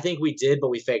 I think we did, but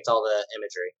we faked all the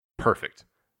imagery. Perfect.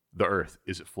 The Earth,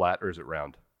 is it flat or is it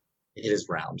round? It is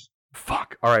round.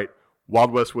 Fuck. All right,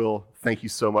 Wild West Will, thank you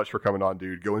so much for coming on,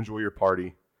 dude. Go enjoy your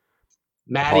party.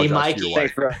 Maddie, Apologize to your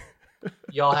Mikey, wife.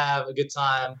 y'all have a good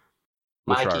time.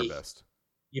 We'll try our Mikey, best.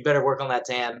 you better work on that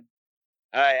tan.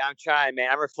 All right, I'm trying, man.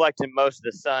 I'm reflecting most of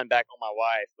the sun back on my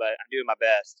wife, but I'm doing my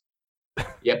best.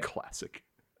 Yep. Classic.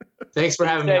 Thanks for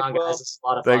having me Thanks, on, Will. guys. It's a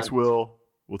lot of fun. Thanks, Will.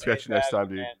 We'll catch you next time,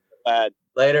 dude. Glad.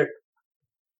 Later.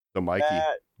 So,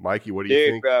 Mikey, what do you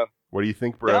Dude, think? bro. What do you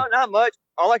think, bro? No, not much.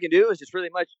 All I can do is just pretty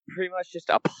much just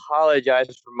apologize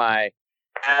for my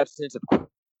absence of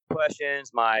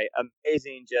questions, my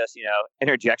amazing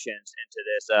interjections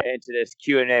into this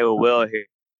Q&A with Will here.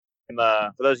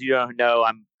 For those of you who don't know,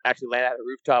 I'm actually landing at a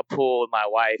rooftop pool with my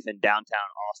wife in downtown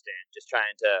Austin, just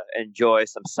trying to enjoy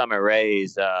some summer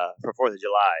rays for 4th of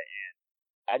July.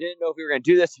 And I didn't know if we were going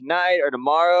to do this tonight or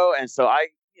tomorrow, and so I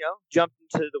jumped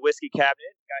into the whiskey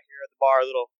cabinet, got here at the bar a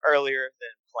little earlier than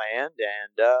planned,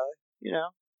 and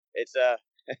it's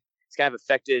kind of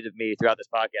affected me throughout this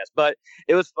podcast, but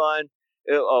it was fun.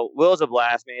 Will's a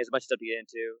blast, man. There's a bunch of stuff to get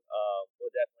into. We'll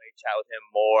definitely chat with him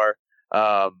more.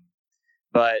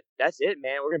 But that's it,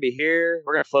 man. We're gonna be here.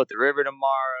 We're gonna float the river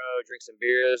tomorrow, drink some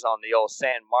beers on the old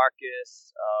San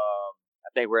Marcos. I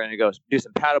think we're gonna go do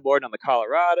some paddleboarding on the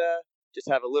Colorado. Just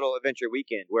have a little adventure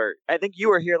weekend. Where I think you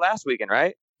were here last weekend,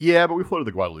 right? Yeah, but we floated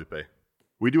the Guadalupe.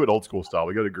 We do it old school style.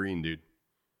 We go to Green, dude.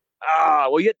 Ah,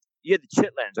 well, you had the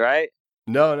chitlins, right?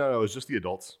 No, it was just the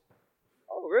adults.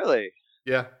 Oh, really?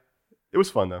 Yeah, it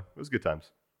was fun though. It was good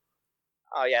times.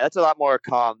 Oh yeah, that's a lot more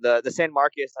calm. The San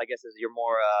Marcos, I guess, is your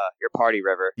more your party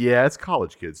river. Yeah, it's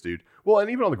college kids, dude. Well, and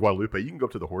even on the Guadalupe, you can go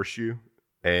up to the Horseshoe,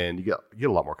 and you get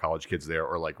a lot more college kids there,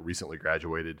 or like recently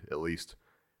graduated at least.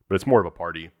 But it's more of a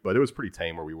party. But it was pretty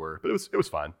tame where we were. But it was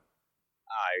fine.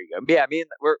 There you go. Yeah, I mean,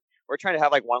 we're trying to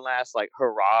have like one last like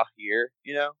hurrah year,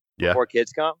 before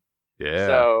kids come. Yeah.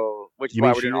 So, which is you why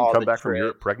mean we're she doing didn't all come the back from trips.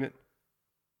 Europe pregnant?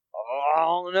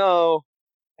 Oh no.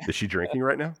 Is she drinking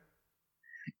right now?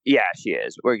 Yeah, she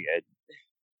is. We're good.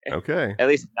 Okay. At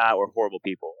least if not, we're horrible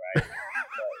people, right?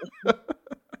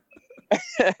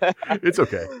 It's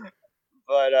okay.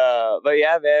 But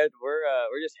yeah, man,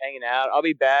 we're just hanging out. I'll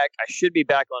be back. I should be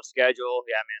back on schedule.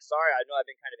 Yeah, man. Sorry, I know I've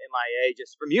been kind of MIA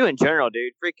just from you in general,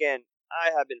 dude. Freaking, I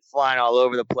have been flying all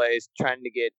over the place trying to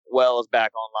get Wells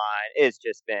back online.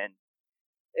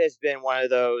 It's been one of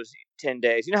those 10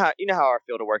 days. You know how our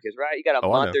field of work is, right? You got a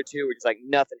month or two where just like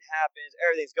nothing happens,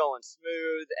 everything's going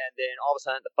smooth, and then all of a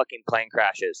sudden the fucking plane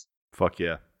crashes. Fuck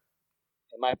yeah.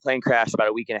 And my plane crashed about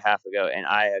a week and a half ago, and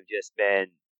I have just been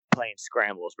playing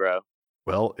scrambles, bro.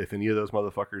 Well, if any of those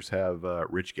motherfuckers have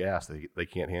rich gas they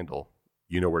can't handle,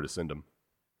 you know where to send them.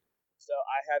 So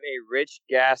I have a rich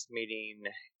gas meeting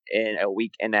in a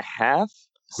week and a half.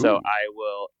 So I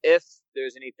will, if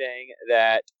there's anything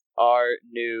that our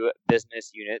new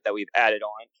business unit that we've added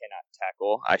on cannot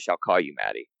tackle, I shall call you,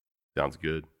 Maddie. Sounds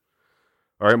good.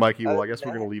 All right, Mikey. Well, I guess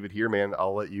we're going to leave it here, man.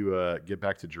 I'll let you get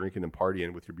back to drinking and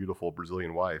partying with your beautiful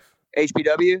Brazilian wife.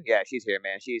 HBW? Yeah, she's here,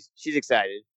 man. She's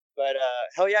excited. But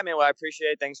hell yeah, man. Well, I appreciate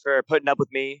it. Thanks for putting up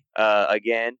with me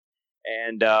again.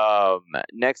 And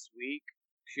next week,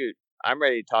 shoot, I'm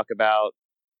ready to talk about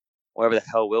whatever the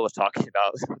hell Will was talking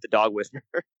about with the dog whisperer.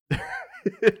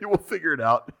 We'll figure it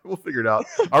out.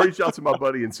 I'll reach out to my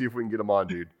buddy and see if we can get him on,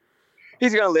 dude.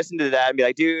 He's gonna listen to that and be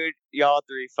like, dude, y'all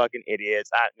three fucking idiots.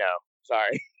 No,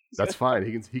 sorry. That's fine.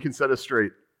 He can set us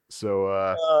straight. So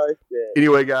Oh shit.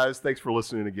 anyway, guys, thanks for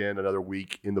listening again. Another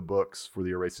week in the books for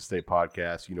the Erase the State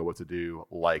podcast. You know what to do.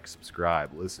 Like,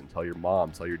 subscribe, listen, tell your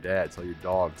mom, tell your dad, tell your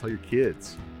dog, tell your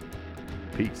kids.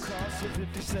 Peace. Across the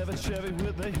 57 Chevy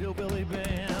with the hillbilly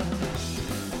band.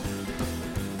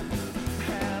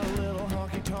 Had a little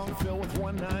honky-tonk filled with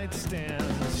one-night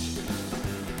stands.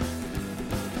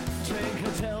 Take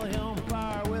a telly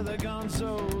umpire with a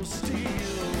gonzo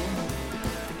steel.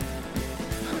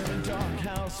 And a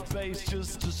doghouse space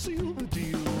just to seal the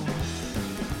deal.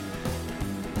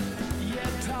 Yeah,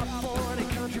 top 40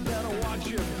 country, better watch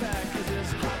your back, 'cause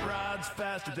this hot rod's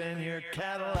faster than your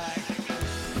Cadillac.